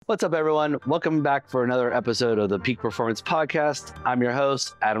What's up, everyone? Welcome back for another episode of the Peak Performance Podcast. I'm your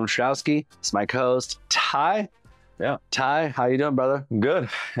host, Adam Strowski. It's my co-host, Ty. Yeah. Ty, how you doing, brother? Good.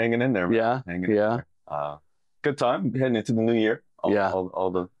 Hanging in there, man. Yeah. Hanging in there. Good time heading into the new year. All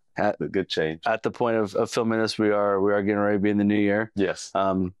the good change. At the point of filming this, we are getting ready to be in the new year. Yes.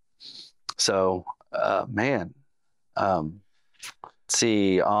 Let's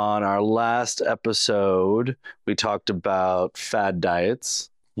see, on our last episode, we talked about fad diets.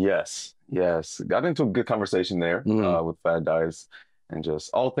 Yes. Got into a good conversation there with fad diets and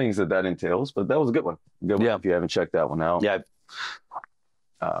just all things that entails. But that was a good one. Yeah. If you haven't checked that one out. Yeah.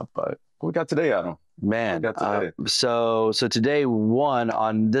 But what we got today, Adam? Man, so today,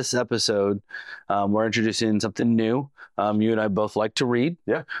 on this episode, we're introducing something new. You and I both like to read.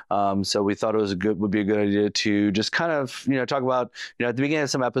 Yeah. So we thought it would be a good idea to just kind of, talk about, at the beginning of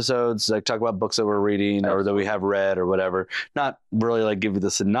some episodes, like talk about books that we're reading or that we have read or whatever. Not really like give you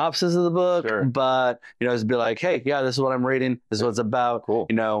the synopsis of the book, but, just be like, hey, yeah, this is what I'm reading. This is what it's about. Cool.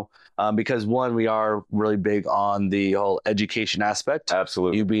 Because one, we are really big on the whole education aspect.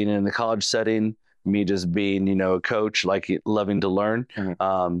 Absolutely. You being in the college setting, me just being, a coach, like loving to learn.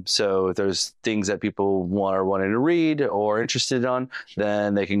 Mm-hmm. So if there's things that people are wanting to read or interested on,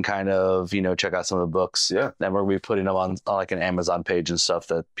 then they can kind of, check out some of the books. Yeah. Then we're going to be putting them on like an Amazon page and stuff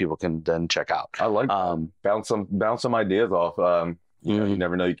that people can then check out. I like bounce some ideas off. You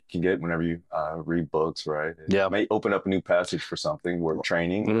never know you can get whenever you read books, right? It may open up a new passage for something or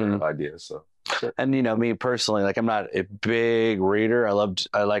training or ideas. So. Sure. And me personally, like I'm not a big reader. I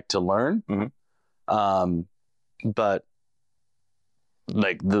like to learn. Mm-hmm. But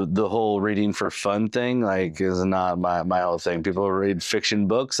like the whole reading for fun thing, like is not my whole thing. People read fiction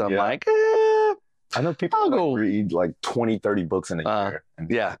books. I'm like, I know people read like 20, 30 books in a year.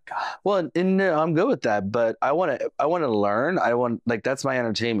 Yeah. Well, and I'm good with that, but I want to learn. That's my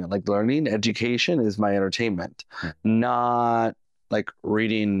entertainment. Like learning, education is my entertainment, not like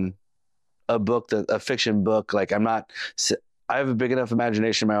reading a fiction book. Like I have a big enough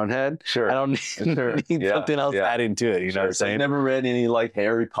imagination in my own head. Sure. I don't need something else adding to it. You know what I'm saying? I've never read any like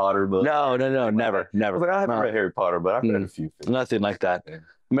Harry Potter books. No, never. I haven't read Harry Potter, but I've read a few. Nothing like that. I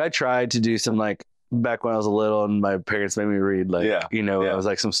mean, I tried to do some like back when I was little and my parents made me read it was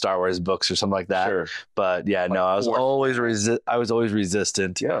like some Star Wars books or something like that. Sure. But I was always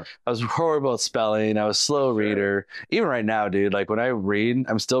resistant. Yeah. I was horrible at spelling. I was a slow reader. Even right now, dude, like when I read,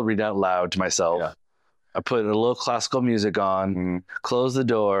 I'm still reading out loud to myself. Yeah. I put a little classical music on, close the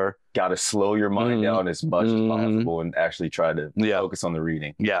door. Got to slow your mind down as much as possible and actually try to focus on the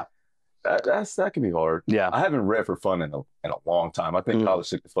reading. Yeah. That can be hard. Yeah. I haven't read for fun in a long time. I think college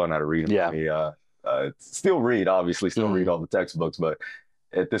took the fun out of reading. Yeah. Still read all the textbooks, but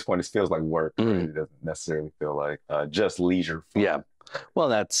at this point it feels like work. It doesn't necessarily feel like just leisure fun. Yeah. Well,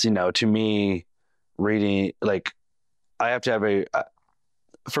 that's, to me, reading, like I have to have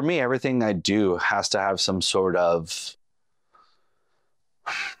for me, everything I do has to have some sort of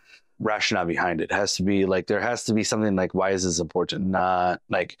rationale behind it. It has to be like, there has to be something like, why is this important? Not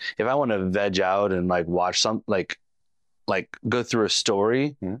like, if I want to veg out and like watch some, like go through a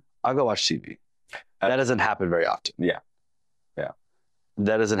story, I'll go watch TV. That doesn't happen very often. Yeah.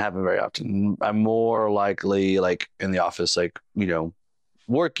 That doesn't happen very often. I'm more likely like in the office, like,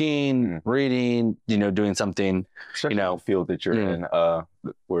 working, reading, doing something, the field that you're in,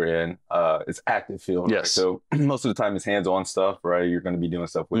 we're in, it's active field. Yes. Right? So most of the time it's hands-on stuff, right? You're going to be doing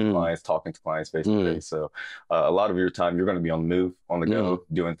stuff with clients, talking to clients face to face. So a lot of your time, you're going to be on the move, on the go,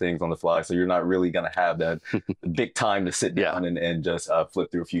 doing things on the fly. So you're not really going to have that big time to sit down and just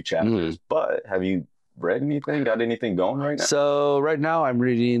flip through a few chapters. But have you read anything? Got anything going right now? So right now I'm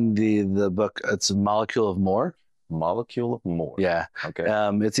reading the book. It's Molecule of More. Molecule of More. Yeah. Okay.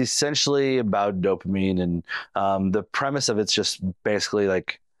 It's essentially about dopamine, and the premise of it's just basically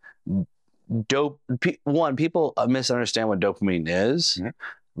like people misunderstand what dopamine is.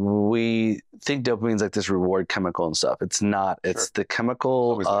 We think dopamine is like this reward chemical and stuff. It's not. It's the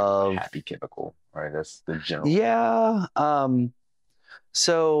chemical of like happy chemical, right? That's the general. Yeah.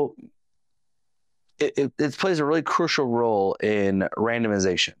 So it plays a really crucial role in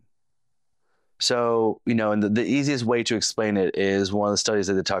randomization. So, and the easiest way to explain it is one of the studies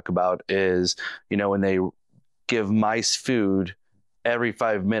that they talk about is, when they give mice food every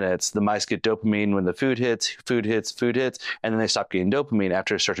 5 minutes, the mice get dopamine when the food hits, and then they stop getting dopamine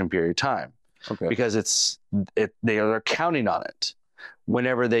after a certain period of time. Okay. Because they're counting on it.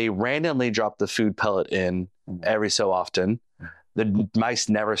 Whenever they randomly drop the food pellet in every so often, the mice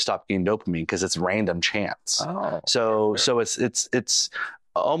never stop getting dopamine because it's random chance. So it's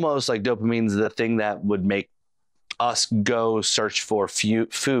almost like dopamine's the thing that would make us go search for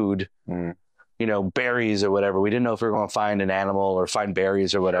food, you know, berries or whatever. We didn't know if we were going to find an animal or find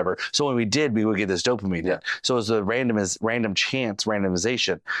berries or whatever. So when we did, we would get this dopamine hit. So it was a random chance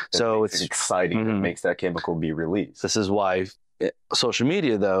randomization. So it's exciting. It makes that chemical be released. This is why social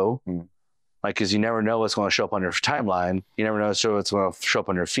media, though, like, because you never know what's going to show up on your timeline. You never know what's going to show up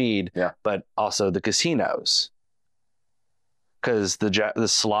on your feed. Yeah. But also the casinos. Because the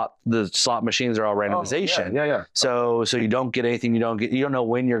slot machines are all randomization. Yeah. So you don't get anything. You don't know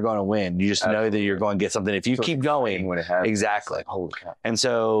when you're going to win. You just know that you're going to get something if you keep going. When it happens, exactly. Like, holy cow. And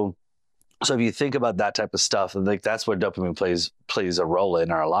so if you think about that type of stuff, like that's where dopamine plays a role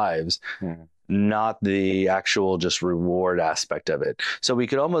in our lives, not the actual just reward aspect of it. So we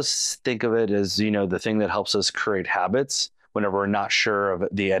could almost think of it as, you know, the thing that helps us create habits whenever we're not sure of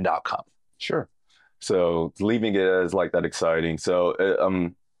the end outcome. Sure. So leaving it as like that exciting.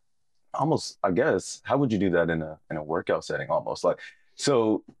 So almost, I guess, how would you do that in a workout setting almost? Like,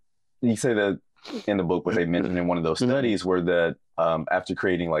 so you say that in the book, what they mentioned in one of those studies were that after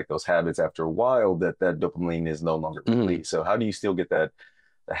creating like those habits after a while, that dopamine is no longer released. So how do you still get that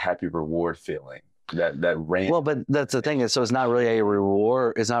happy reward feeling? That range? Well, but that's the thing is, so it's not really a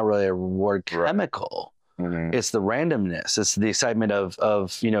reward. It's not really a reward chemical. Right. It's the randomness. It's the excitement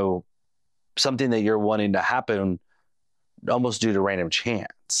of, you know, something that you're wanting to happen almost due to random chance.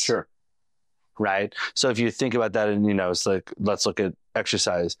 Sure. Right. So if you think about that, and, you know, it's like, let's look at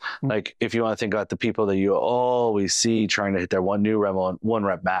exercise. Like if you want to think about the people that you always see trying to hit their one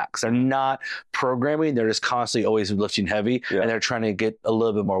rep max, they're not programming. They're just constantly always lifting heavy and they're trying to get a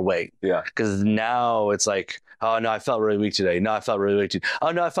little bit more weight. Yeah. Because now it's like, oh no, I felt really weak today. No, I felt really weak today.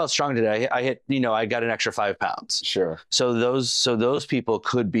 Oh no, I felt strong today. I hit, you know, I got an extra 5 pounds. Sure. So those people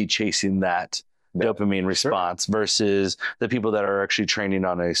could be chasing that dopamine response versus the people that are actually training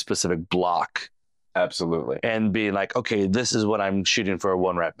on a specific block. Absolutely. And being like, okay, this is what I'm shooting for a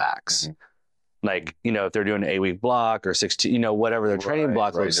 1 rep max. Like, you know, if they're doing an 8-week block or 16, you know, whatever their training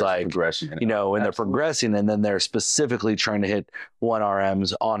block looks like, you know, when they're progressing and then they're specifically trying to hit 1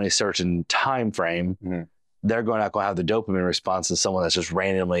 RMs on a certain time frame, they're not going to have the dopamine response as someone that's just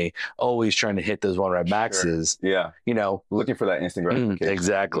randomly always trying to hit those 1 rep maxes. Yeah. You know, looking for that instant gratification.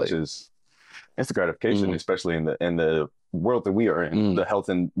 Exactly. Which is instant gratification, especially in the world that we are in, the health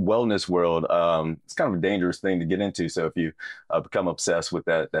and wellness world. It's kind of a dangerous thing to get into. So if you become obsessed with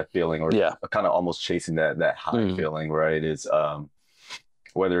that feeling, or kind of almost chasing that high feeling, right? Is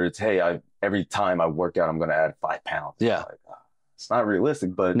whether it's, hey, every time I work out, I'm going to add 5 pounds. Yeah. Like, it's not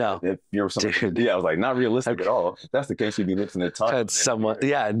realistic, but if you're someone, I was like, not realistic at all. If that's the case, you'd be lifting a ton. Had someone,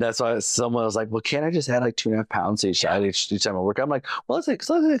 and that's why someone was like, well, can't I just add like 2.5 pounds each time I work out? I'm like, well, let's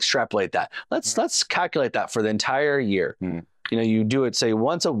extrapolate that. Let's calculate that for the entire year. You know, you do it, say,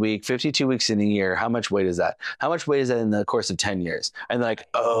 once a week, 52 weeks in a year. How much weight is that? How much weight is that in the course of 10 years? And they're like,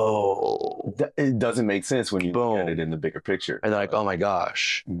 oh. It doesn't make sense when you look at it in the bigger picture. And they're like, oh my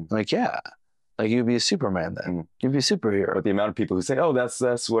gosh. I'm like, yeah. Like, you'd be a Superman then. You'd be a superhero. But the amount of people who say, oh,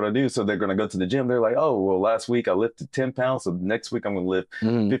 that's what I do. So they're going to go to the gym. They're like, oh, well, last week I lifted 10 pounds. So next week I'm going to lift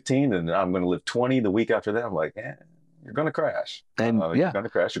 15 and I'm going to lift 20 the week after that. I'm like, you're going to crash. And you're going to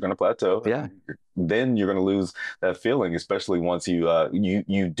crash. You're going to plateau. Yeah. Then you're going to lose that feeling, especially once you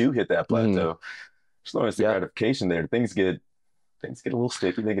do hit that plateau. There's no instant gratification there. Things get a little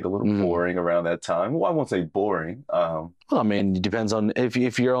sticky. They get a little boring around that time. Well, I won't say boring. Well, I mean, it depends on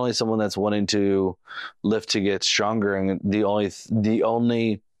if you're only someone that's wanting to lift to get stronger, and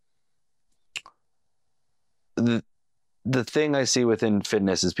the thing I see within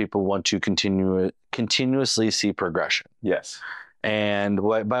fitness is people want to continuously see progression. Yes. And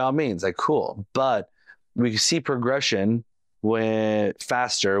by all means, like, cool. But we see progression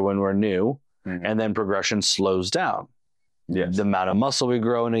faster when we're new, and then progression slows down. Yes. The amount of muscle we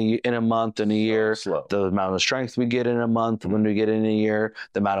grow in a month, in a year, the amount of strength we get in a month when we get in a year,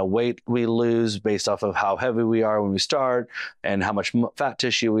 the amount of weight we lose based off of how heavy we are when we start and how much fat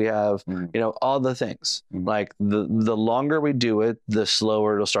tissue we have, you know, all the things. Like the longer we do it, the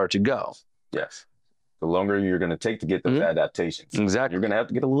slower it'll start to go. Yes. The longer you're going to take to get those adaptations. Exactly. You're going to have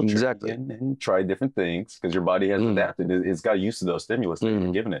to get a little tricky and try different things because your body has adapted. It's got used to those stimulus that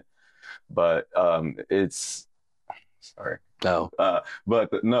you're giving it. But it's... Sorry. No.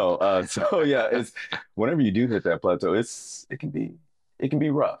 But no. So yeah, it's whenever you do hit that plateau, it can be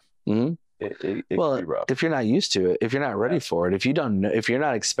rough. It can be rough. If you're not used to it, if you're not ready for it, if you don't know, if you're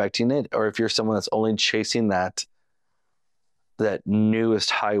not expecting it, or if you're someone that's only chasing that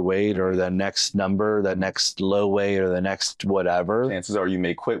newest high weight or the next number, that next low weight or the next whatever, chances are you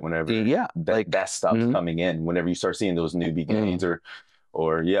may quit whenever that stops coming in. Whenever you start seeing those newbie gains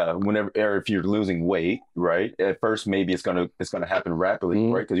or whenever, or if you're losing weight, right? At first, maybe it's gonna happen rapidly,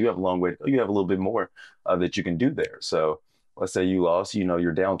 right? Because you have a long way to go. You have a little bit more that you can do there. So let's say you lost,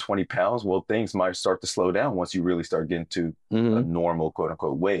 you're down 20 pounds. Well, things might start to slow down once you really start getting to a normal, quote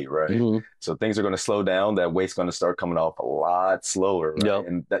unquote, weight, right? So things are going to slow down. That weight's going to start coming off a lot slower, right? Yep.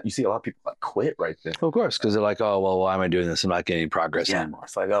 And that you see a lot of people like quit right then. Of course, because they're like, oh, well, why am I doing this? I'm not getting any progress anymore.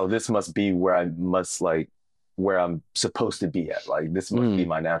 It's like, oh, this must be where where I'm supposed to be at. Like, this must be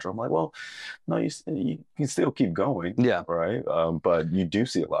my natural. I'm like, well, no, you can still keep going. Yeah. Right. But you do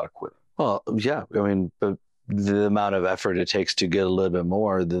see a lot of quitting. Well, yeah. I mean, but the amount of effort it takes to get a little bit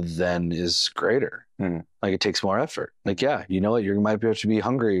more then is greater. Like, it takes more effort. Like, yeah, you know what? You might have to be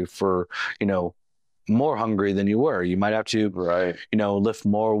hungry for, more hungry than you were. You might have to, lift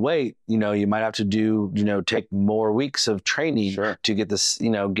more weight. You might have to do, take more weeks of training to get this,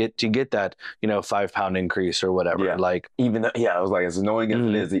 get that, 5 pound increase or whatever. Yeah. Like, even though, I was like, as annoying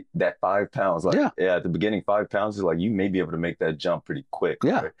as it is, that 5 pounds, like, at the beginning, 5 pounds is like, you may be able to make that jump pretty quick.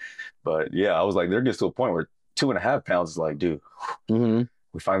 Yeah. Right? But I was like, there gets to a point where 2.5 pounds is like, dude,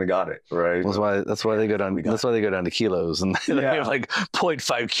 we finally got it, right? That's why they go down. That's why they go down to kilos, and they have like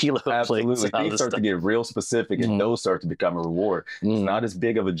 0.5 kilo Absolutely. plates. Things start to get real specific, and those start to become a reward. It's not as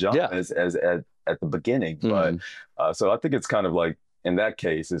big of a jump as at the beginning, but so I think it's kind of like, in that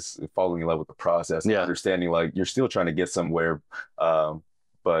case, it's falling in love with the process, and understanding like you're still trying to get somewhere,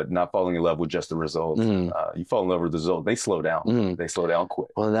 but not falling in love with just the results. You fall in love with the result. They slow down. They slow down quick.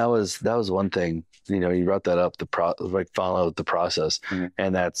 Well, that was one thing. You brought that up. Like, follow the process,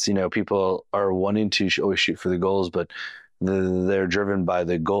 and that's people are wanting to always shoot for the goals, but they're driven by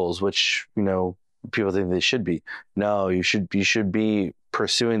the goals, which people think they should be. No, you should be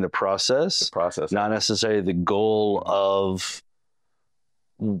pursuing the process, not necessarily the goal of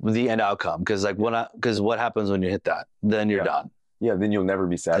the end outcome. Because what happens when you hit that? Then you're done. Yeah, then you'll never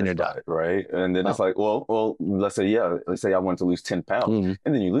be satisfied, right? And then it's like, well, let's say I wanted to lose 10 pounds,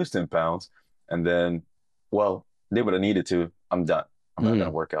 and then you lose 10 pounds, and then, well, did what I needed to, I'm done. I'm not going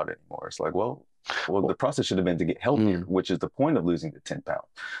to work out anymore. It's like, well, the process should have been to get healthier, which is the point of losing the 10 pounds.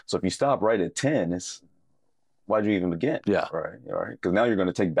 So if you stop right at 10, why'd you even begin? Yeah. Right. Because now you're going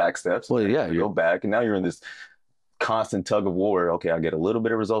to take back steps. Well, you go back, and now you're in this constant tug of war. Okay, I get a little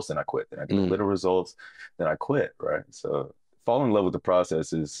bit of results, then I quit. Then I get a little results, then I quit. Right. So falling in love with the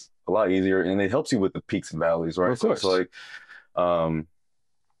process is a lot easier, and it helps you with the peaks and valleys, right? Of course. So it's like,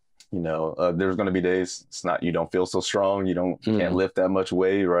 there's going to be days you don't feel so strong, can't lift that much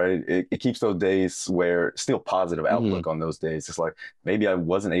weight, right? It keeps those days where still positive outlook on those days. It's like, maybe I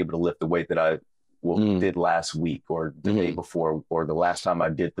wasn't able to lift the weight that I did last week or the day before, or the last time I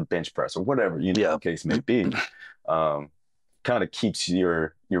did the bench press or whatever, the case may be. Kind of keeps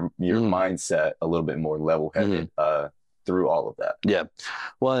your mindset a little bit more level-headed through all of that. Yeah.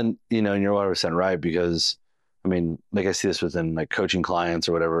 Well, and you're 100% right, because I mean, like, I see this within like coaching clients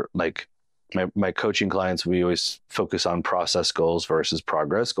or whatever. Like, my coaching clients, we always focus on process goals versus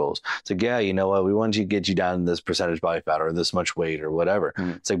progress goals. It's like, yeah, you know what, we want to get you down this percentage body fat or this much weight or whatever.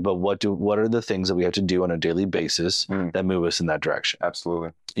 It's like, but what are the things that we have to do on a daily basis that move us in that direction?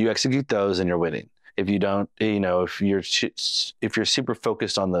 Absolutely. You execute those and you're winning. If you don't, if you're super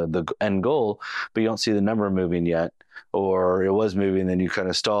focused on the end goal, but you don't see the number moving yet, or it was moving, then you kind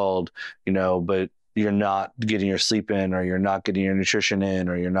of stalled, but you're not getting your sleep in, or you're not getting your nutrition in,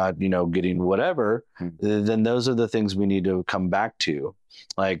 or you're not, getting whatever, then those are the things we need to come back to.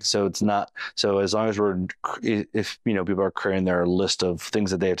 Like, so it's not, so as long as if people are creating their list of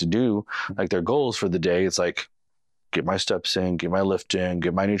things that they have to do, like their goals for the day, it's like, get my steps in, get my lift in,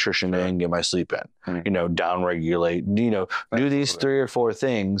 get my nutrition in, get my sleep in, down regulate, do these 3 or 4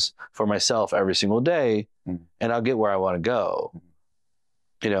 things for myself every single day, and I'll get where I want to go.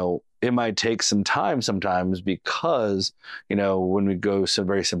 It might take some time sometimes, because, when we go so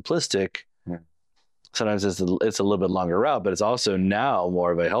very simplistic, sometimes it's a little bit longer route, but it's also now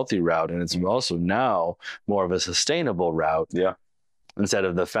more of a healthy route. And it's also now more of a sustainable route. Yeah. Instead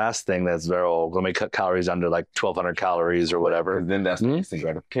of the fast thing that's let me cut calories down to like 1,200 calories or whatever. And then that's the instant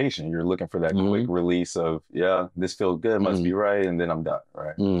gratification. You're looking for that quick release of, this feels good, must be right, and then I'm done,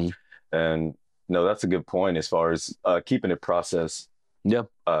 right? And no, that's a good point as far as keeping it process. Yeah.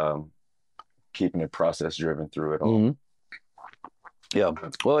 Keeping it process driven through it all. Yeah.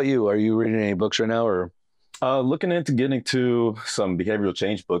 Well, are you reading any books right now, or? Looking into getting to some behavioral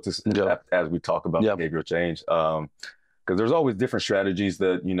change books as we talk about behavioral change. Because there's always different strategies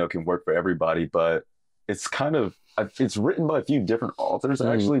that, can work for everybody, but it's it's written by a few different authors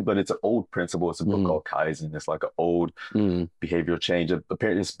actually, but it's an old principle. It's a book called Kaizen. It's like an old behavioral change.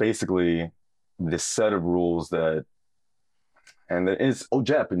 It's basically this set of rules that and it's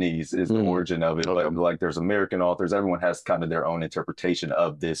Japanese is the origin of it, but like there's American authors. Everyone has kind of their own interpretation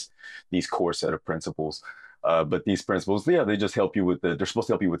of these core set of principles. But these principles, yeah, they just help you with they're supposed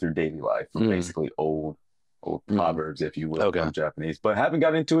to help you with your daily life. Basically old proverbs, if you will, from Japanese. But haven't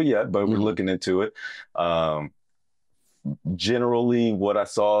got into it yet, but we're looking into it. Generally, what I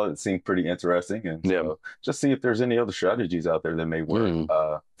saw, it seemed pretty interesting, and so just see if there's any other strategies out there that may work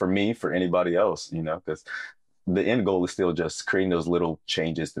for me, for anybody else, because the end goal is still just creating those little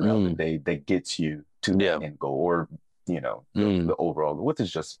changes throughout the day that gets you to the end goal, or the overall goal, which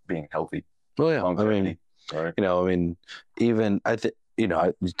is just being healthy. Well, yeah, even I think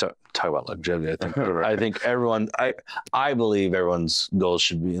I talk about longevity. I think I believe everyone's goals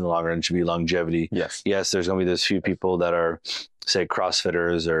should be in the long run should be longevity. Yes. There's going to be those few people that are, say,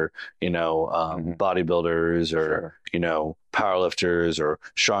 CrossFitters or bodybuilders or powerlifters or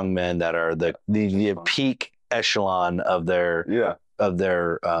strongmen that are the peak echelon of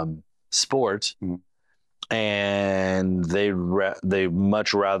their sport, and they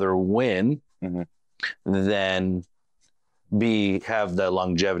much rather win than have the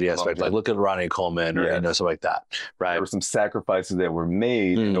longevity aspect. Like look at Ronnie Coleman or something like that, right? There were some sacrifices that were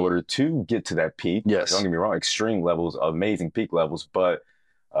made in order to get to that peak. Yes, don't get me wrong, extreme levels, amazing peak levels, but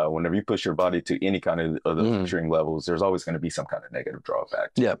whenever you push your body to any kind of those extreme levels, there's always going to be some kind of negative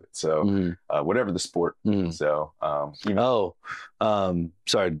drawback to it. So whatever the sport. So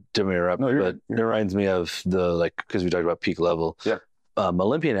sorry to interrupt, but it reminds me of because we talked about peak level.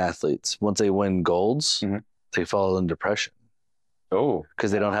 Olympian athletes, once they win golds, they fall in depression.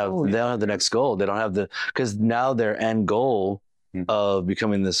 Because they don't have the next goal. They don't have because now their end goal of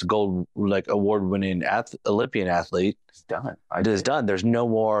becoming this gold award-winning Olympian athlete is done. It's done. There's no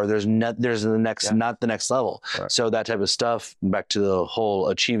more. There's not the next level. Right. So that type of stuff, back to the whole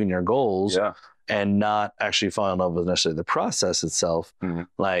achieving your goals and not actually falling in love with necessarily the process itself,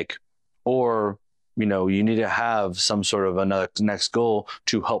 or you need to have some sort of another next goal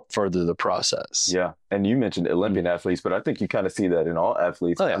to help further the process. Yeah. And you mentioned Olympian athletes, but I think you kind of see that in all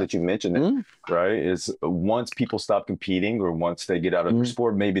athletes that you mentioned it, right? Is once people stop competing or once they get out of the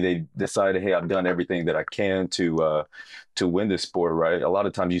sport, maybe they decided, hey, I've done everything that I can to win this sport, right? A lot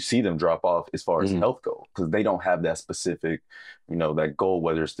of times you see them drop off as far as health goal because they don't have that specific, that goal,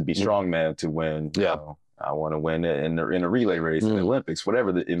 whether it's to be strongman, to win, I want to win in a relay race, in the Olympics,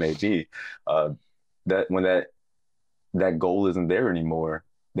 whatever it may be. That when that goal isn't there anymore,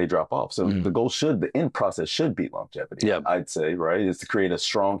 they drop off. So the end process should be longevity. I'd say, right, is to create a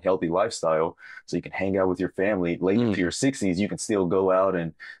strong, healthy lifestyle so you can hang out with your family late into your 60s. You can still go out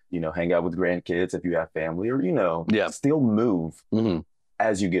and hang out with grandkids if you have family, or still move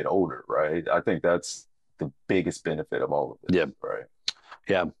as you get older, right? I think that's the biggest benefit of all of this. Right.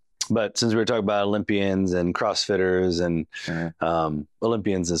 But since we were talking about Olympians and CrossFitters and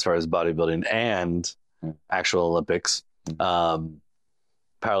Olympians as far as bodybuilding and actual Olympics,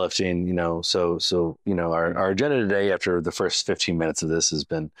 powerlifting, so our agenda today after the first 15 minutes of this has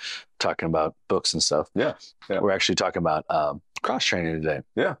been talking about books and stuff. We're actually talking about cross training today.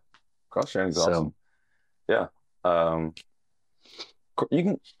 Cross training is awesome.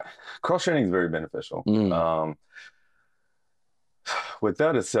 Cross training is very beneficial. With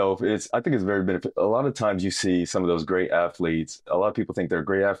that itself, I think it's very beneficial. A lot of times you see some of those great athletes. A lot of people think they're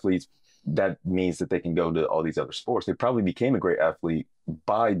great athletes. That means that they can go to all these other sports. They probably became a great athlete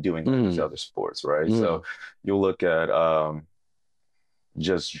by doing all these other sports, right? So you'll look at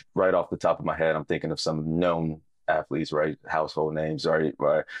just right off the top of my head, I'm thinking of some known athletes, right? Household names, right?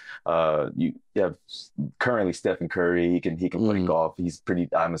 You have currently Stephen Curry. He can play golf.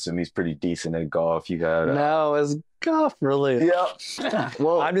 I'm assuming he's pretty decent at golf. You had no, is golf really?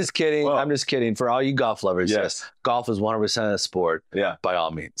 Well, I'm just kidding. I'm just kidding. For all you golf lovers, yes, golf is 100% a sport. By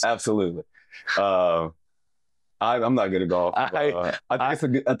all means, absolutely. I'm not good at golf. I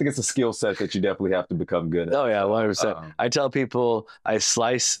think it's a skill set that you definitely have to become good at. 100%. I tell people I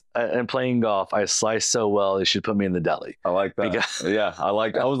slice and playing golf. I slice so well they should put me in the deli. I like that.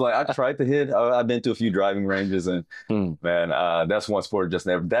 I tried to hit. I've been to a few driving ranges, and man, that's one sport just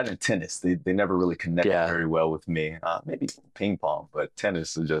never. That and tennis, they never really connected very well with me. Maybe ping pong, but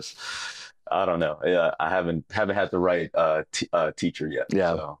tennis is just. I don't know. I haven't had the right teacher yet.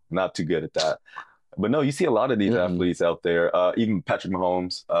 So not too good at that. But no, you see a lot of these athletes out there, even Patrick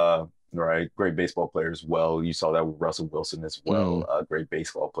Mahomes, right? Great baseball player as well. You saw that with Russell Wilson as well, great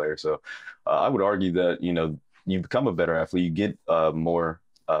baseball player. So I would argue that, you become a better athlete, you get more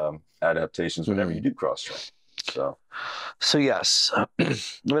adaptations whenever you do cross-train. So yes,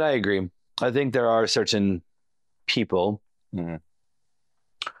 but I agree. I think there are certain people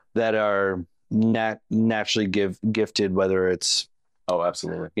that are naturally gifted, whether it's, Oh,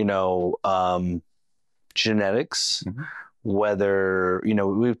 absolutely. Genetics, Mhm. whether,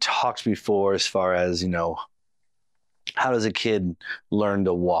 we've talked before as far as, how does a kid learn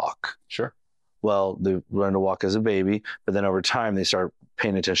to walk? Sure. Well, they learn to walk as a baby, but then over time they start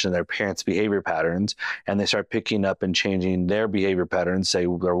paying attention to their parents' behavior patterns, and they start picking up and changing their behavior patterns, say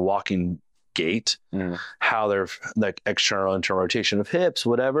their walking gait, how their like external internal rotation of hips,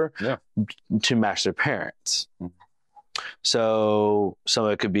 whatever, to match their parents. So some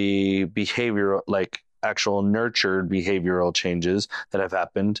of it could be behavioral, like actual nurtured behavioral changes that have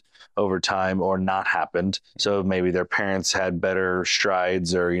happened over time or not happened. So maybe their parents had better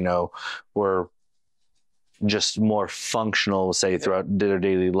strides, or, were just more functional, say, throughout their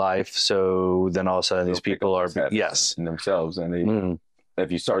daily life. So then all of a sudden these people are, in themselves. And they,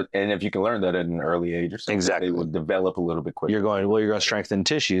 if you can learn that at an early age or something, exactly, they will develop a little bit quicker. You're going to strengthen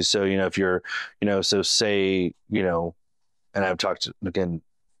tissues. So, if you're, so say, and I've talked, again,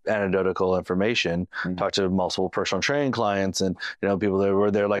 anecdotal information, talked to multiple personal training clients, and, people that were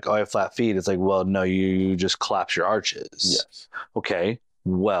there like, oh, I have flat feet. It's like, well, no, you just collapse your arches. Yes. Okay.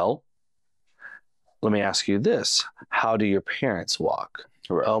 Well, let me ask you this. How do your parents walk?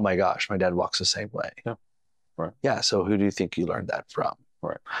 Right. Oh my gosh, my dad walks the same way. Yeah. Right. Yeah. So who do you think you learned that from?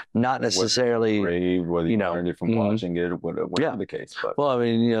 Right. Not necessarily, whether you learned it from watching it, or whatever the case. But well, I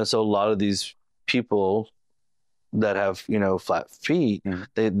mean, so a lot of these people that have, flat feet,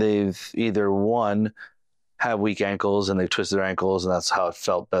 they've either have weak ankles and they've twisted their ankles, and that's how it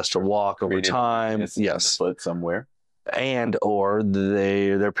felt best to walk over time. Yes. Foot somewhere. And or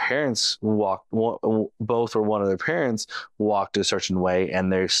their parents both or one of their parents walked a certain way,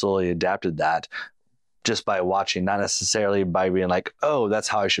 and they slowly adapted that just by watching, not necessarily by being like, oh, that's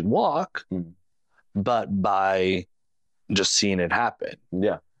how I should walk, but by just seeing it happen.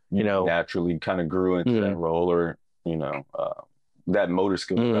 Yeah. Naturally kind of grew into that role, or, that motor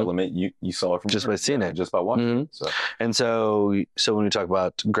skill development, you saw it from just by seeing it, just by watching it. So when we talk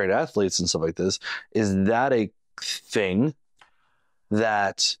about great athletes and stuff like this, is that a thing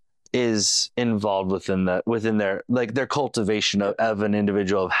that is involved within their like their cultivation of an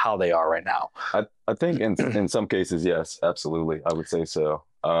individual, of how they are right now? I think in some cases, yes, absolutely, I would say so.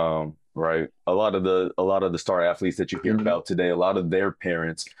 Right, a lot of the star athletes that you hear about today, a lot of their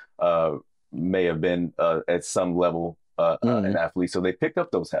parents may have been at some level an athlete, so they picked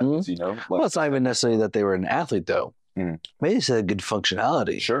up those habits. Well, it's not even necessarily that they were an athlete, though. Maybe they just had good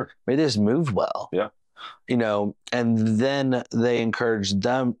functionality. Sure. Maybe they just moved well. Yeah. And then they encouraged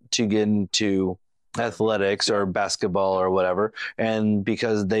them to get into athletics or basketball or whatever. And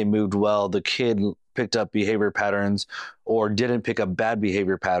because they moved well, the kid picked up behavior patterns, or didn't pick up bad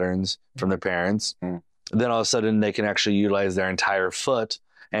behavior patterns from their parents. Then all of a sudden they can actually utilize their entire foot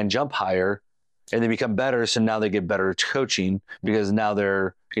and jump higher, and they become better. So now they get better coaching, because now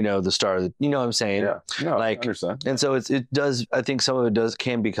they're, the star, you know what I'm saying? Yeah. No, like, I understand. And so it does, I think some of it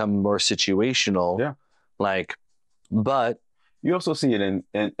can become more situational. Yeah. But you also see it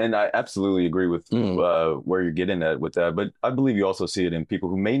and I absolutely agree with where you're getting at with that. But I believe you also see it in people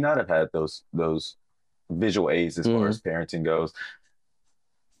who may not have had those visual aids as far as parenting goes.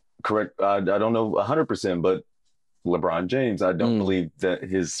 Correct. I don't know 100%, but LeBron James, I don't believe that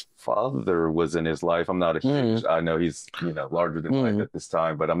his father was in his life. I'm not a huge, I know he's, larger than life at this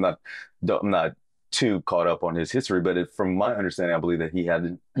time, but I'm not too caught up on his history. But from my understanding, I believe that he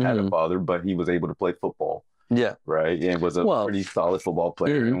hadn't had a father, but he was able to play football. Yeah. Right. And was a pretty solid football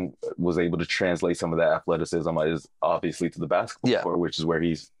player, and was able to translate some of that athleticism obviously to the basketball court, which is where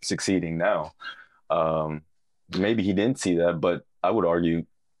he's succeeding now. Maybe he didn't see that, but I would argue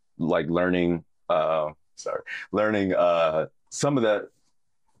like learning some of that.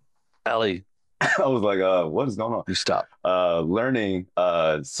 Ellie. I was like, what is going on? You stop. Learning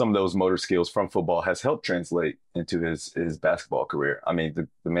some of those motor skills from football has helped translate into his basketball career. I mean,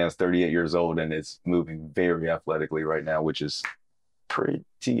 the man's 38 years old and is moving very athletically right now, which is pretty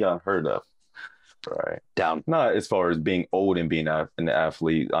unheard of. Right. Down. Not as far as being old and being an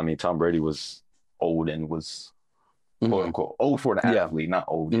athlete. I mean, Tom Brady was old and was quote unquote old for an athlete, not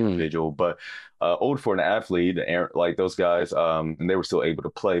old individual, but old for an athlete, like those guys, and they were still able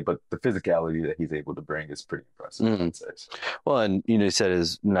to play, but the physicality that he's able to bring is pretty impressive, I'd say. Well, and he said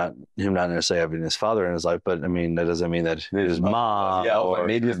is not necessarily having his father in his life, but I mean that doesn't mean that his mom, or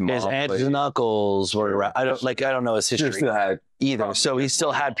maybe his aunts and uncles were around. I don't know his history either. So he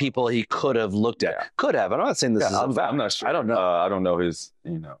still had people he could have looked at. Could have. I'm not saying this is. I'm not sure. I don't know. I don't know his.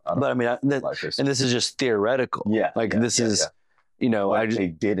 But I mean, and this is just theoretical. Yeah. Like this is. what they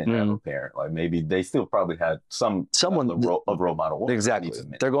didn't have a parent. Like maybe they still probably had someone a role model. Exactly.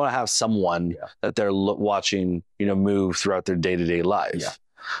 They're going to have someone that they're watching, move throughout their day-to-day life. Yeah.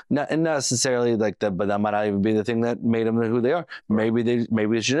 Not necessarily like that, but that might not even be the thing that made them who they are. Right.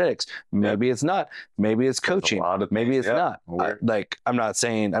 Maybe it's genetics. Maybe it's not. Maybe it's coaching. Maybe it's not. I'm not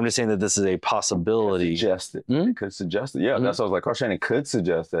saying. I'm just saying that this is a possibility. It could suggest it. Yeah, that's what I was like. Carl Shannon could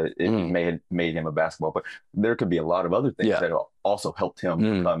suggest that it made him a basketball, but there could be a lot of other things that also helped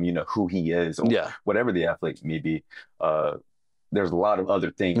him become, who he is, or whatever the athlete may be. There's a lot of other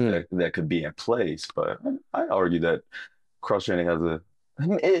things that could be in place, but I argue that Carl Shannon has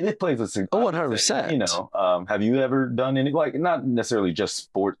it plays a 100%. Have you ever done any, like, not necessarily just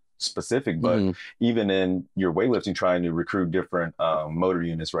sport specific, but even in your weightlifting, trying to recruit different motor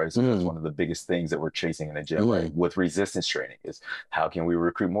units, right? So that's one of the biggest things that we're chasing in the gym, right? With resistance training is how can we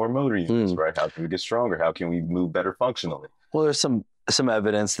recruit more motor units, right? How can we get stronger? How can we move better functionally? Well, there's some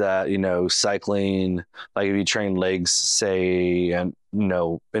evidence that, cycling, like if you train legs, say, and,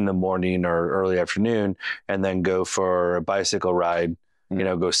 in the morning or early afternoon, and then go for a bicycle ride,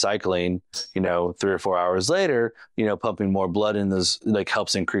 go cycling, 3 or 4 hours later, pumping more blood in those, like,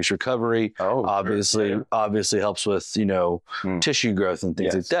 helps increase recovery. Obviously helps with, tissue growth and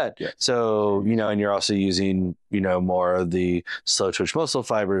things like that. Yes. So, and you're also using, more of the slow twitch muscle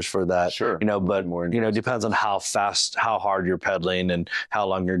fibers for that, but more, depends on how hard you're pedaling and how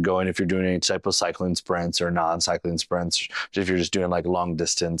long you're going. If you're doing any type of cycling sprints or non-cycling sprints, if you're just doing like long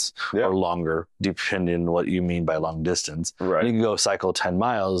distance or longer, depending on what you mean by long distance, right? You can go cycle 10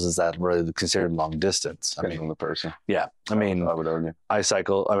 miles. Is that really considered long distance? Depends on the person. Yeah. I would argue. I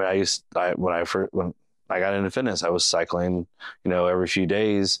cycle. When I got into fitness, I was cycling, every few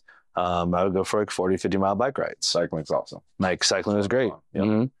days. I would go for like 40, 50 mile bike rides. Cycling's awesome. Like cycling is great. Yeah.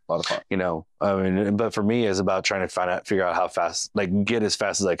 A lot of fun. But for me, it's about trying to figure out how fast, like, get as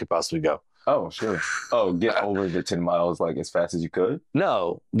fast as I could possibly go. Oh, sure. Oh, get over the 10 miles like as fast as you could?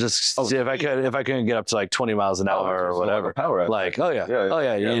 No, just see if I couldn't get up to like 20 miles an hour or whatever. Power like, how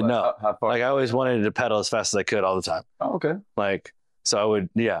far? Like, I always wanted to pedal as fast as I could all the time. Oh, okay. Like, so I would,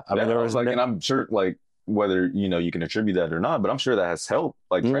 there was like, and I'm sure, like, whether, you can attribute that or not, but I'm sure that has helped,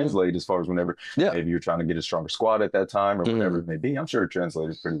 like, translate as far as whenever maybe you're trying to get a stronger squat at that time or whatever it may be. I'm sure it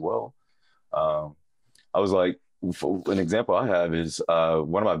translated pretty well. I was like, an example I have is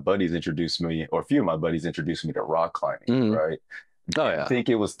one of my buddies introduced me, or a few of my buddies introduced me to rock climbing, right? Oh, yeah. I think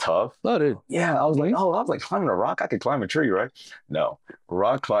it was tough. Oh, dude. Yeah, I was like, climbing a rock, I could climb a tree, right? No,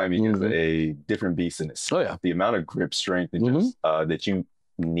 rock climbing is a different beast in itself. Oh, yeah. The amount of grip strength and just, that you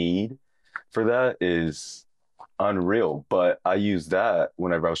need for that is unreal. But I used that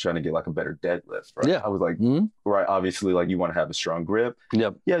whenever I was trying to get like a better deadlift, right? Yeah. I was like, right, obviously, like, you want to have a strong grip.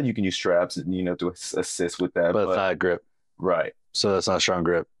 Yep. Yeah, you can use straps and, to assist with that. But fat grip. Right. So that's not a strong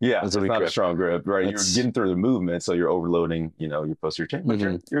grip. Yeah, it's not a strong grip, right? You're getting through the movement, so you're overloading, your posterior chain, but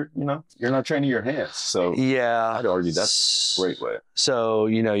you're not training your hands. So yeah, I'd argue that's a great way. So,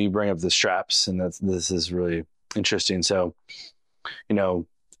 you bring up the straps, and this is really interesting. So,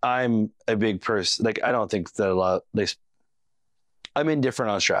 I'm a big person. Like, I don't think that I'm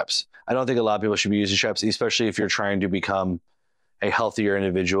indifferent on straps. I don't think a lot of people should be using straps, especially if you're trying to become a healthier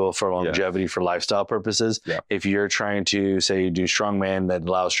individual for longevity, for lifestyle purposes. Yeah. If you're trying to, say, do strongman that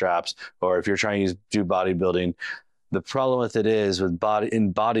allows straps, or if you're trying to do bodybuilding, the problem with it is in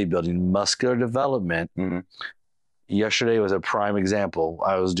bodybuilding, muscular development. Yesterday was a prime example.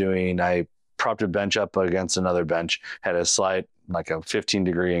 I propped a bench up against another bench, had a slight, like a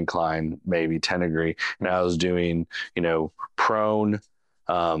 15-degree incline, maybe 10-degree. And I was doing, prone,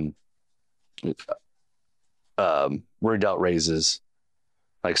 rear delt raises.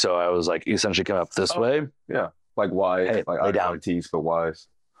 Like, so I was like essentially coming up this way. Yeah. Like Y, like lay down. ITs, but Ys.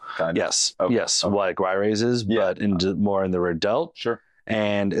 Kind of. Yes. Okay. Yes. Okay. Like Y raises, but more in the rear delt. Sure.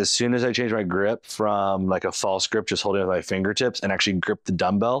 And as soon as I changed my grip from like a false grip, just holding with my fingertips, and actually grip the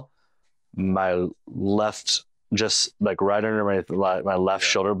dumbbell, my left, just like right under my left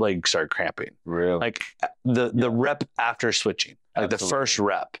shoulder blade started cramping. Really? Like the rep after switching, like the first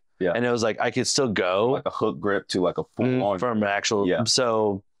rep. Yeah. And it was like, I could still go. Like a hook grip to like a full on. From an actual. Yeah.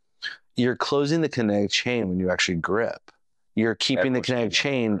 So you're closing the kinetic chain when you actually grip. You're keeping the kinetic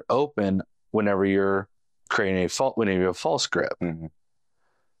chain open whenever you're creating whenever you have a false grip.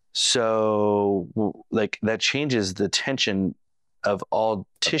 So like that changes the tension of all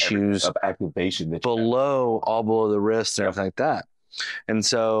tissues of activation all below the wrist and everything like that. And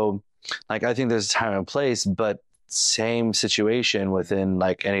so, like, I think there's a time and place, but same situation within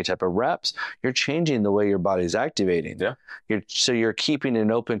like any type of reps, you're changing the way your body's activating. Yeah. You're keeping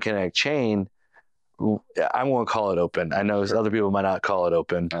an open kinetic chain I'm going to call it open. I know other people might not call it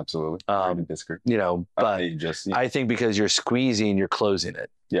open. Absolutely. Disagree. But I think because you're squeezing, you're closing it.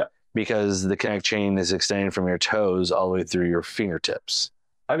 Yeah. Because the connect chain is extending from your toes all the way through your fingertips.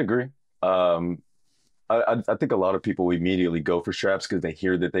 I'd agree. I think a lot of people immediately go for straps because they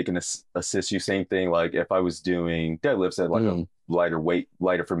hear that they can assist you. Same thing, like if I was doing deadlifts at like a lighter weight,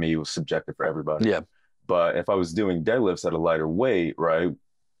 lighter for me was subjective for everybody. Yeah. But if I was doing deadlifts at a lighter weight, right,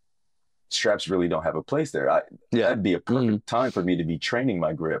 straps really don't have a place there. That'd be a perfect time for me to be training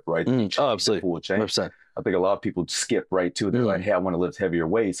my grip, right? Oh, absolutely. Full chain. 100%. I think a lot of people skip right to it. They're like, hey, I want to lift heavier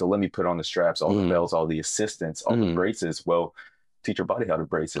weight, so let me put on the straps, all the belts, all the assistance, all the braces. Well, teach your body how to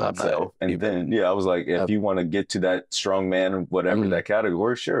brace it itself. And then, I was like, if you want to get to that strongman, whatever that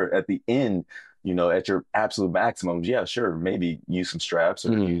category, sure. At the end, at your absolute maximum, sure, maybe use some straps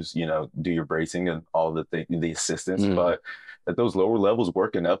or use, do your bracing and all the assistance. But at those lower levels,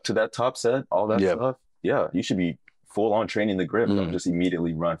 working up to that top set, all that stuff, you should be full on training the grip. Don't just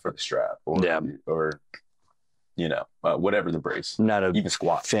immediately run for the strap or whatever the brace. Even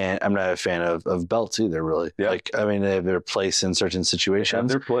squat. I'm not a fan of belts either, really. Yeah. Like, I mean, they have their place in certain situations. They have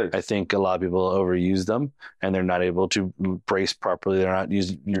their place. I think a lot of people overuse them and they're not able to brace properly. They're not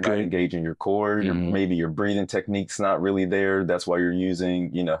using. You're not engaging your core. Maybe your breathing technique's not really there. That's why you're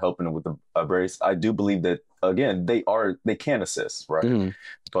using, helping with a brace. I do believe that, again, they can assist, right?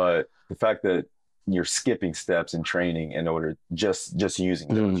 But the fact that you're skipping steps in training in order just using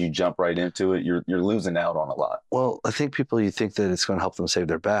them, you jump right into it, you're losing out on a lot. Well, I think you think that it's going to help them save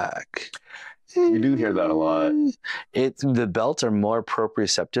their back. You do hear that a lot. The belts are more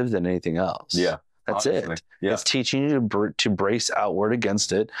proprioceptive than anything else. Yeah. That's honestly. it. Yeah. It's teaching you to brace outward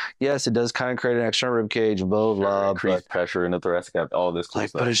against it. Yes, it does kind of create an external rib cage, blah, blah, increased pressure in the thoracic cavity, all this cool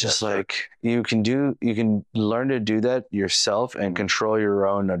stuff. But it's just you can learn to do that yourself and control your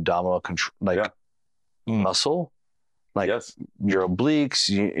own abdominal muscle, your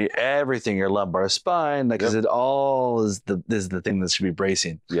obliques, everything, your lumbar spine, because it all is the thing that should be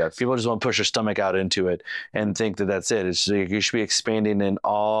bracing. Yes. People just want to push their stomach out into it and think that that's it. It's you should be expanding in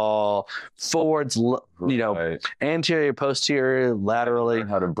all forwards, anterior, posterior, laterally. Learn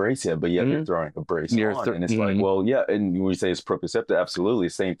how to brace it, but you're throwing a brace on, and it's like, well, and when we say it's proprioceptive, absolutely,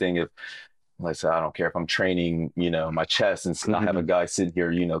 same thing. If like I said, I don't care if I'm training, my chest and I have a guy sitting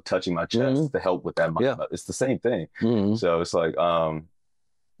here, touching my chest to help with that. It's the same thing. So it's like,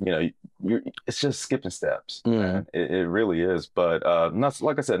 it's just skipping steps. It really is. But not,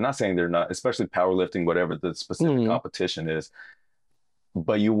 like I said, not saying they're not, especially powerlifting, whatever the specific competition is,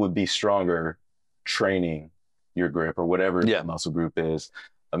 but you would be stronger training your grip or whatever the muscle group is.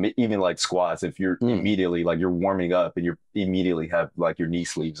 I mean, even like squats, if you're immediately like you're warming up and you immediately have like your knee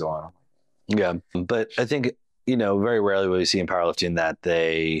sleeves on. Yeah, but I think, very rarely will you see in powerlifting that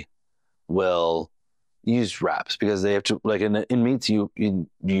they will use reps because they have to, like in meets, you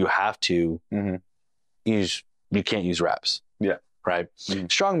have to use, you can't use reps. Yeah. Right.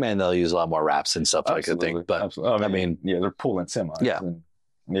 Strongman, they'll use a lot more reps and stuff like that thing. But I mean, they're pulling semis. Yeah.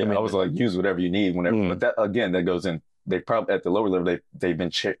 I was like, use whatever you need whenever. But that, again, that goes in. They probably at the lower level they've been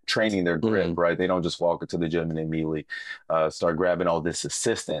training their grip, right? They don't just walk into the gym and immediately start grabbing all this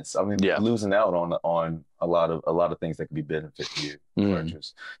assistance. I mean, losing out on a lot of things that could be benefit to you, such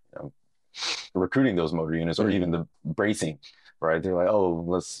as recruiting those motor units or even the bracing, right? They're like, oh,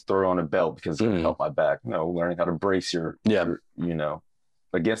 let's throw on a belt because it's gonna help my back. No, learning how to brace your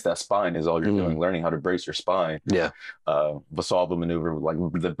against that spine is all you're doing. Learning how to brace your spine. Yeah. Valsalva maneuver, like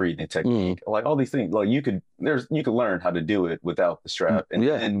the breathing technique, like all these things. Like you could learn how to do it without the strap. And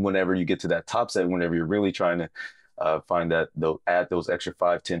then whenever you get to that top set, whenever you're really trying to find that add those extra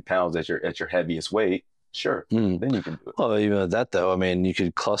 5-10 pounds at your heaviest weight, sure, then you can do it. Well, even with that though, I mean, you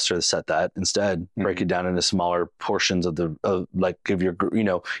could cluster set that instead, break it down into smaller portions of like give your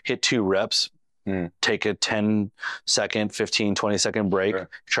hit 2 reps. Take a 10-second, 15, 20-second break. Sure.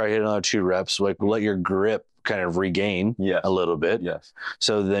 Try to hit another 2 reps. Like let your grip kind of regain a little bit. Yes.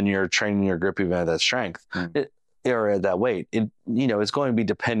 So then you're training your grip even at that strength or at that weight. It's going to be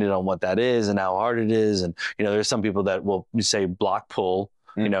dependent on what that is and how hard it is. And there's some people that will say block pull,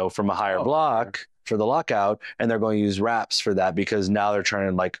 from a higher block for the lockout, and they're going to use wraps for that because now they're trying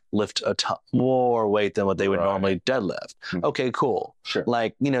to like lift a ton more weight than what they would normally deadlift. Okay, cool. Sure.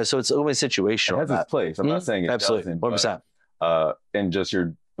 Like, so it's always situational. It has its place. I'm not saying it absolutely doesn't. 100%. And just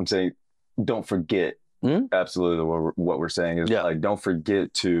I'm saying, don't forget absolutely what we're saying is like, don't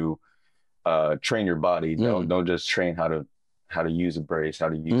forget to train your body. Don't just train how to use a brace, how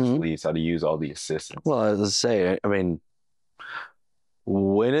to use sleeves, how to use all the assistance. Well, as I say, I mean,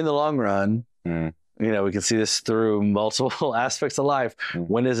 when in the long run, we can see this through multiple aspects of life.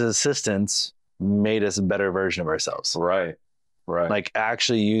 When is assistance made us a better version of ourselves. Right. Like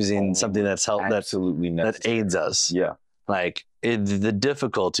actually using something that's absolutely that aids us. Yeah. Like the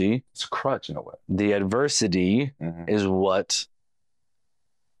difficulty, it's a crutch in a way. The adversity is what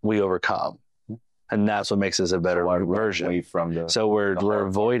we overcome. And that's what makes us a better version. So we're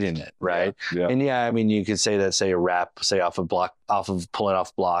avoiding it, right? Yeah. And I mean, you could say that, say a wrap, say off of pulling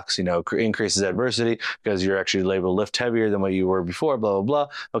off blocks, increases adversity because you're actually able to lift heavier than what you were before, blah, blah, blah.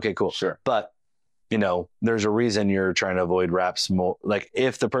 Okay, cool. Sure. But, there's a reason you're trying to avoid wraps more. Like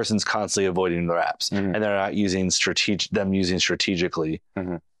if the person's constantly avoiding the wraps and they're not using strategically,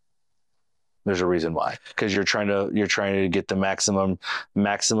 there's a reason why, because you're trying to get the maximum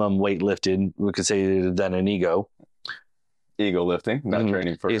weight lifted. We could say then an ego lifting, not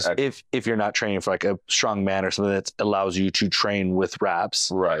training for if you're not training for like a strong man or something that allows you to train with wraps,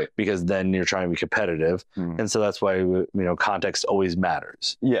 right? Because then you're trying to be competitive, and so that's why context always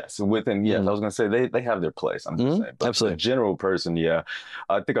matters. Yes, I was going to say they have their place. I'm just saying, but absolutely. The general person, I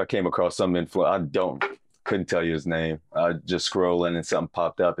think I came across some couldn't tell you his name. Just scrolling and something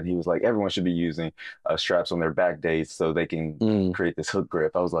popped up and he was like, everyone should be using straps on their back days so they can create this hook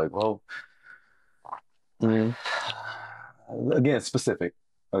grip. I was like, well, again, specific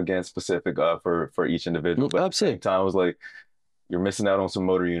for each individual. But at the same time, I was like, you're missing out on some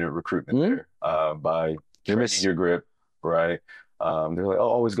motor unit recruitment there by training your grip, right? They're like, oh,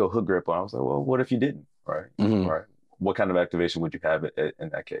 always go hook grip on. I was like, well, what if you didn't, right? Right. What kind of activation would you have in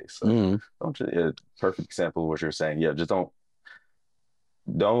that case? So perfect example of what you're saying. Yeah, just don't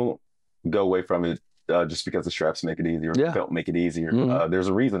go away from it just because the straps make it easier, belt make it easier. There's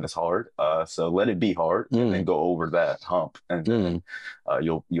a reason it's hard. So let it be hard and then go over that hump, and then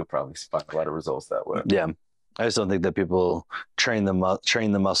you'll probably find a lot of results that way. Yeah, I just don't think that people train the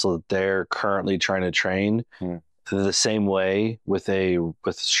muscle that they're currently trying to train the same way with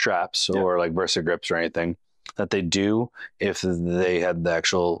straps or like Versa grips or anything that they do if they had the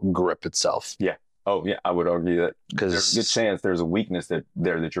actual grip itself. Yeah. Oh, yeah. I would argue that there's a good chance there's a weakness that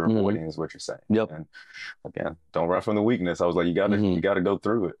you're avoiding is what you're saying. Yep. And again, don't run from the weakness. I was like, you gotta go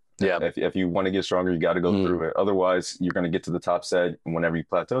through it. Yeah. If you want to get stronger, you got to go through it. Otherwise, you're going to get to the top set, and whenever you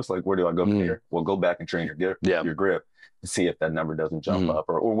plateau, it's like, where do I go from here? Well, go back and train your grip to see if that number doesn't jump up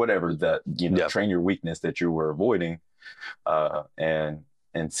or whatever that train your weakness that you were avoiding, and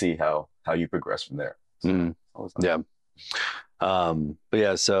see how you progress from there. So, but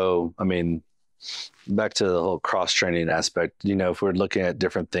yeah, so I mean, back to the whole cross training aspect, if we're looking at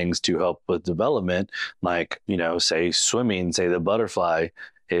different things to help with development, like, say swimming, say the butterfly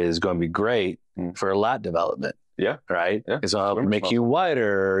is going to be great for lat development. Yeah. Right. Yeah. It's going to help make you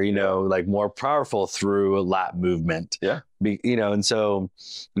wider, like more powerful through a lat movement. Yeah. And so,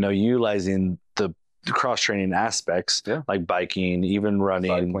 utilizing the cross training aspects, like biking, even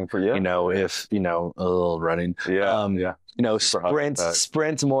running, if, a little running.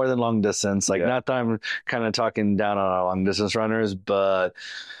 Sprints more than long distance. Like not that I'm kind of talking down on our long distance runners, but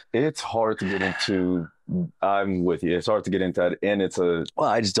it's hard to get into. I'm with you. It's hard to get into that, and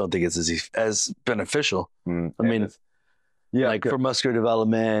I just don't think it's as beneficial. I mean, for muscular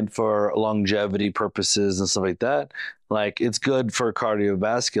development, for longevity purposes and stuff like that. Like it's good for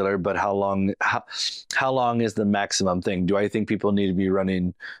cardiovascular, but how long is the maximum thing? Do I think people need to be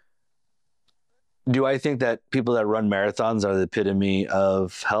running? Do I think that people that run marathons are the epitome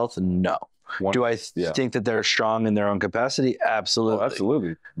of health? No. Do I think that they're strong in their own capacity? Absolutely. Oh,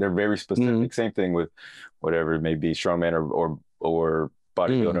 absolutely. They're very specific. Same thing with whatever it may be, strongman or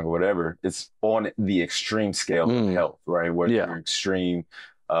bodybuilding or whatever. It's on the extreme scale of health, right? Whether you're extreme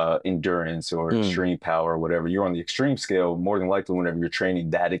endurance or extreme power or whatever, you're on the extreme scale. More than likely, whenever you're training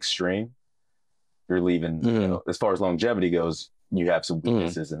that extreme, you're leaving, as far as longevity goes, you have some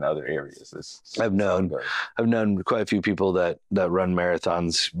weaknesses in other areas. I've known quite a few people that run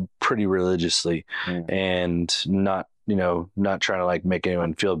marathons pretty religiously and not trying to like make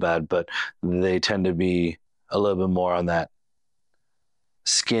anyone feel bad, but they tend to be a little bit more on that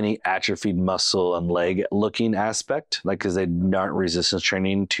skinny atrophied muscle and leg looking aspect, like because they aren't resistance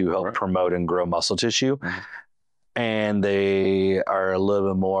training to help promote and grow muscle tissue. And they are a little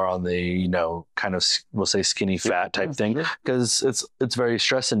bit more on the, kind of, we'll say skinny fat type thing, because it's very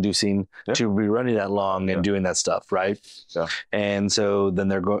stress inducing to be running that long and doing that stuff. Right. Yeah. And so then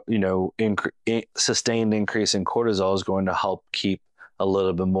they're going, sustained increase in cortisol is going to help keep a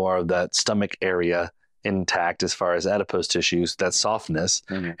little bit more of that stomach area intact as far as adipose tissues, that softness.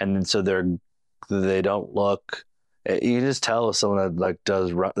 And then so they don't look. You just tell if someone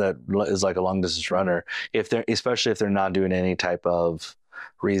that is like a long distance runner, especially if they're not doing any type of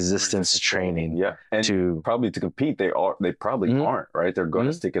resistance training. Yeah, and to probably to compete, they probably aren't, right? They're going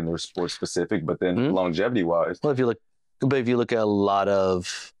to stick in their sport specific, but then longevity wise, well, if you look at a lot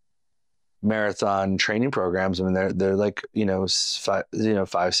of marathon training programs, I mean, they're like, 5,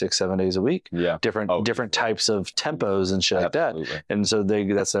 6, 7 days a week. Yeah, different types of tempos and shit Absolutely. like that. And so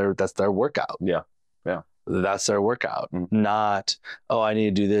that's their workout. Yeah. That's their workout. Not, I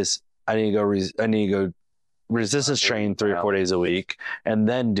need to do this. I need to go resistance train 3 or 4 days a week, and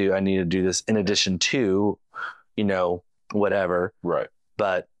then I need to do this in addition to, whatever. Right.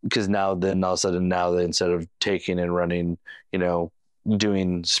 But because now all of a sudden they, instead of taking and running,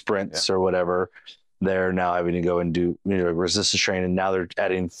 doing sprints or whatever, they're now having to go and do resistance training. And now they're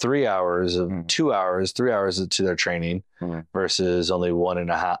adding 3 hours of 2 hours, 3 hours to their training versus only 1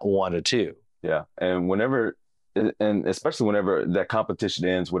 to 2. Yeah, and especially whenever that competition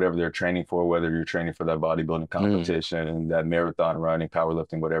ends, whatever they're training for, whether you're training for that bodybuilding competition and that marathon running,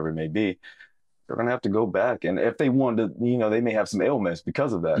 powerlifting, whatever it may be, they're going to have to go back. And if they want to, they may have some ailments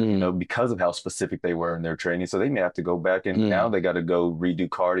because of that, because of how specific they were in their training. So they may have to go back and now they got to go redo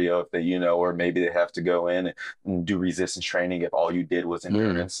cardio if they, or maybe they have to go in and do resistance training if all you did was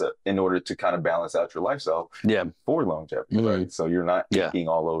endurance in order to kind of balance out your lifestyle for longevity, right? So you're not aching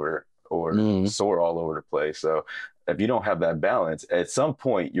all over or sore all over the place. So if you don't have that balance, at some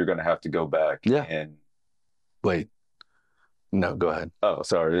point you're going to have to go back and wait. No, go ahead. Oh,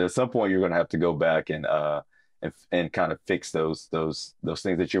 sorry. At some point you're going to have to go back and kind of fix those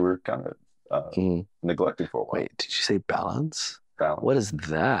things that you were kind of neglecting for a while. Wait, did you say balance? Balance. What is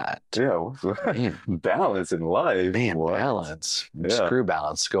that? Yeah, balance in life. Man, what? Balance. Screw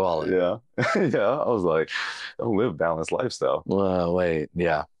balance. Go all in. Yeah, I was like, don't live balanced lifestyle. Well, wait,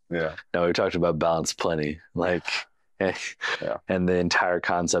 yeah. No, we talked about balance plenty, and the entire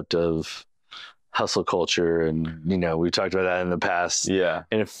concept of hustle culture, and we talked about that in the past. Yeah,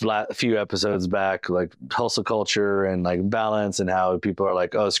 in a few episodes back, like hustle culture and like balance, and how people are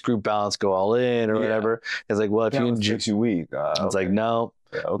like, oh, screw balance, go all in or whatever. It's like, well, if you enjoy, makes you weak. It's like no.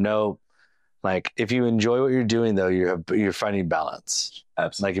 Like if you enjoy what you're doing, though, you're finding balance.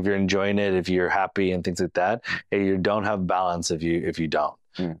 Absolutely. Like if you're enjoying it, if you're happy and things like that, you don't have balance if you don't.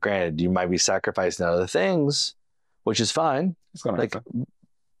 Granted, you might be sacrificing other things, which is fine. It's gonna happen.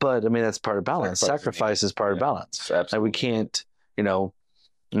 But I mean, that's part of balance. Sacrifice is part of balance. Absolutely. Like we can't,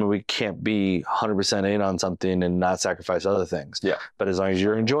 we can't be 100% in on something and not sacrifice other things. Yeah. But as long as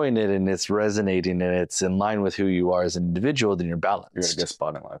you're enjoying it and it's resonating and it's in line with who you are as an individual, then you're balanced. You're in a good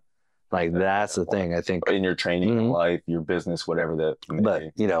spot in life. Like that's the thing, I think. In your training, in life, your business, whatever that may be. But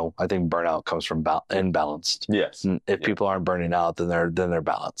I think burnout comes from imbalanced. Yes. If people aren't burning out, then they're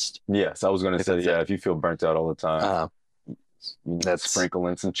balanced. Yes, I was going to say, if you feel burnt out all the time, you need to sprinkle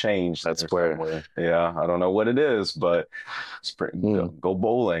in some change. That's where. Somewhere. Yeah, I don't know what it is, but go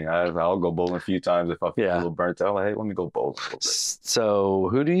bowling. I'll go bowling a few times if I feel a little burnt out. Like, hey, let me go bowling a little bit. So,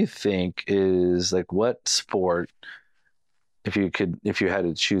 who do you think is like what sport? If you had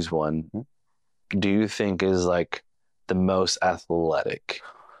to choose one, do you think is like the most athletic?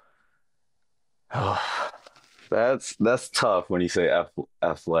 Oh, that's tough when you say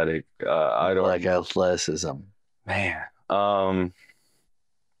athletic. I don't like athleticism. Man, I'm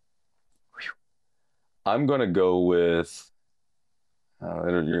gonna go with.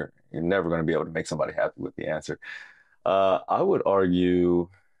 You're never gonna be able to make somebody happy with the answer. I would argue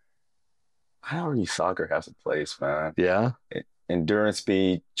soccer has a place, man. Yeah. Endurance,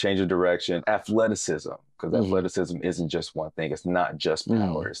 speed, change of direction, athleticism, because athleticism isn't just one thing. It's not just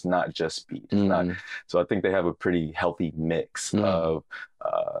power. It's not just speed. It's not. So I think they have a pretty healthy mix of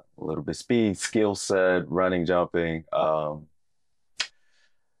a little bit of speed, skill set, running, jumping.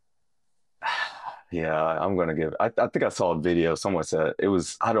 Yeah, I'm gonna give. I think I saw a video. Someone said it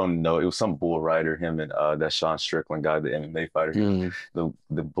was. I don't know. It was some bull rider. Him and that Sean Strickland guy, the MMA fighter.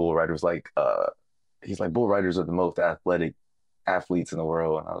 The bull rider was like, he's like, bull riders are the most athletic athletes in the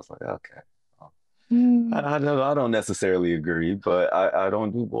world, and I was like, okay. I don't necessarily agree, but I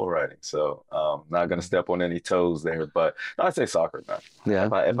don't do bull riding, so not gonna step on any toes there. But no, I'd say soccer, man. Yeah.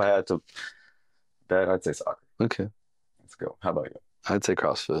 If I had to bet, I'd say soccer. Okay. Let's go. How about you? I'd say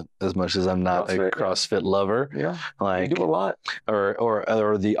CrossFit, as much as I'm not a CrossFit lover. Yeah, like you do a lot,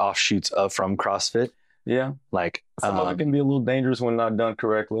 or the offshoots from CrossFit. Yeah, like some of it can be a little dangerous when not done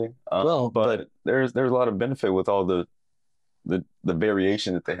correctly. But there's a lot of benefit with all the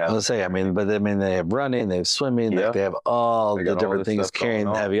variation that they have. Let's say, they have running, they have swimming, like they have all the different things,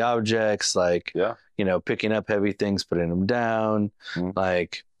 carrying heavy objects, like picking up heavy things, putting them down,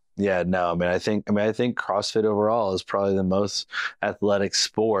 like. Yeah, no, I think CrossFit overall is probably the most athletic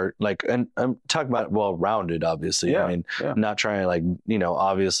sport. Like, and I'm talking about well-rounded, obviously. Yeah, I mean, yeah. not trying to, like,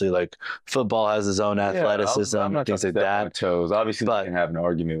 obviously, like, football has its own athleticism, I'm not things trying like to step on that. toes. Obviously, But- you can have an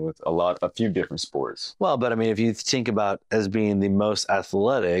argument with a few different sports. Well, but I mean, if you think about as being the most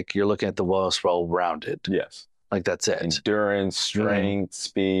athletic, you're looking at the most well-rounded. Yes. Like, that's it. Endurance, strength,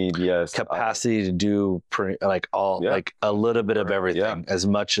 speed, yes. Capacity to do like a little bit of everything, as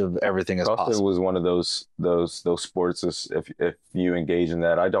much of everything as CrossFit possible. was one of those sports. If you engage in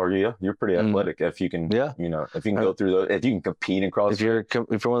that, I'd argue you're pretty athletic if you can. Yeah. If you can go through those, if you can compete in CrossFit.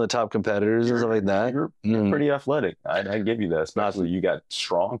 If you're one of the top competitors and stuff like that, you're pretty athletic. I give you that. Especially you got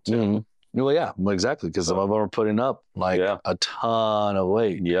strong too. Well, yeah, exactly, because some of them are putting up like a ton of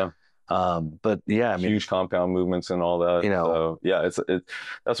weight. Yeah. But yeah, I mean, huge compound movements and all that. So yeah,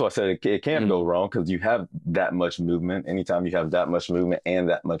 that's why I said it can't go wrong, because you have that much movement. Anytime you have that much movement and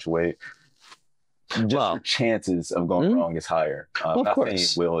that much weight, just your chances of going wrong is higher. Of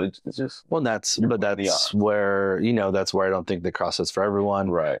course, it will. It's just that's where that's where I don't think the CrossFit's for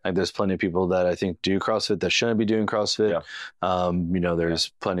everyone. Right. Like, there's plenty of people that I think do CrossFit that shouldn't be doing CrossFit. Yeah. There's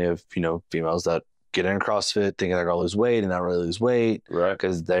plenty of females that get in CrossFit thinking they're going to lose weight and not really lose weight, right?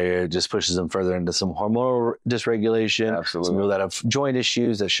 Because they just pushes them further into some hormonal dysregulation. Absolutely. Some people that have joint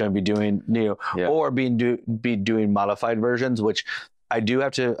issues that shouldn't be doing, or be doing modified versions, which I do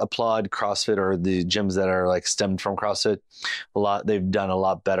have to applaud CrossFit, or the gyms that are like stemmed from CrossFit. They've done a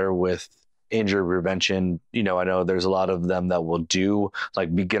lot better with injury prevention. I know there's a lot of them that will do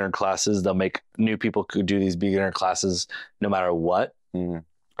like beginner classes. They'll make new people who do these beginner classes no matter what.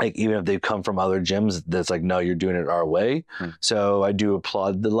 Like, even if they've come from other gyms, that's like, no, you're doing it our way. So I do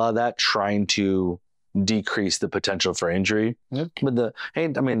applaud a lot of that, trying to decrease the potential for injury. But I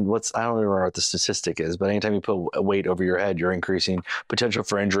don't remember what the statistic is, but anytime you put a weight over your head, you're increasing potential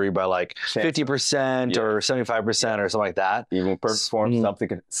for injury by like 50% or 75% or something like that. Even in perfect form,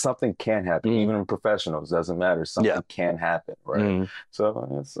 something can happen. Even in professionals, doesn't matter. Something can happen, right?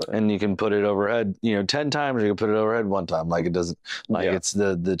 So and you can put it overhead, 10 times, or you can put it overhead one time. Like, it doesn't, it's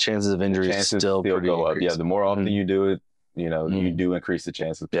the chances of injury still pretty go up. Yeah, the more often you do it, you do increase the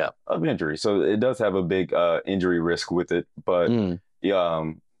chances of injury. So it does have a big injury risk with it. But a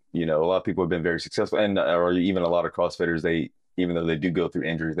lot of people have been very successful, and or even a lot of CrossFitters, even though they do go through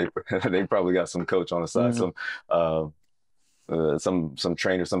injuries, they probably got some coach on the side, some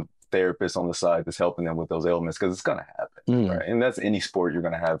trainer, some therapist on the side that's helping them with those ailments, because it's gonna happen, right? And that's any sport, you're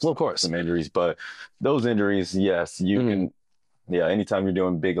gonna have some injuries. But those injuries, yes, you can. Yeah, anytime you're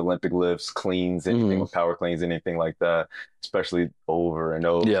doing big Olympic lifts, cleans, anything with power cleans, anything like that, especially over and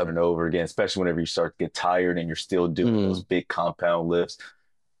over and over again, especially whenever you start to get tired and you're still doing those big compound lifts,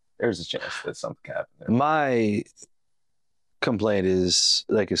 there's a chance that something can happen there. My complaint is,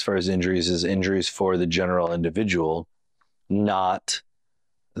 like, as far as injuries, is injuries for the general individual, not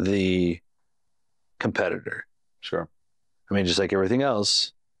the competitor. Sure. I mean, just like everything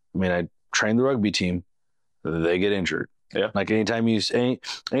else, I train the rugby team, they get injured. Yeah. Like, anytime you start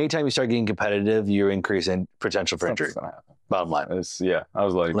getting competitive, you're increasing potential for injury. Gonna happen. Bottom line. I was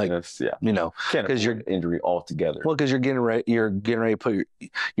like because you're injury altogether. Well, because you're getting ready to put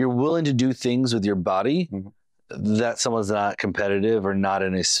you're willing to do things with your body that someone's not competitive or not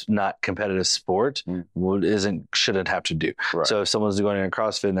in a not competitive sport shouldn't have to do. Right. So if someone's going in a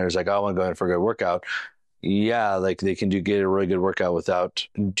CrossFit and there's like, I want to go in for a good workout, like they can get a really good workout without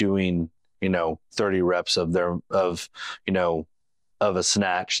doing 30 reps of a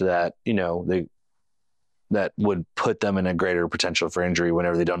snatch that that would put them in a greater potential for injury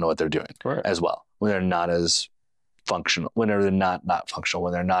whenever they don't know what they're doing as well, when they're not as functional, whenever they're not functional,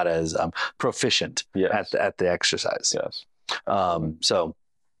 when they're not as proficient at the exercise. So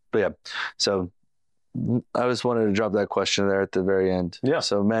I just wanted to drop that question there at the very end.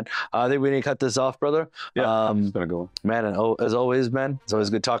 So, man, I think we need to cut this off, brother. It's been a good one, man. And as always, man, it's always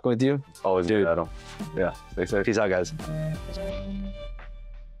good talking with you. Always, dude. Yeah, stay safe. Peace out, guys.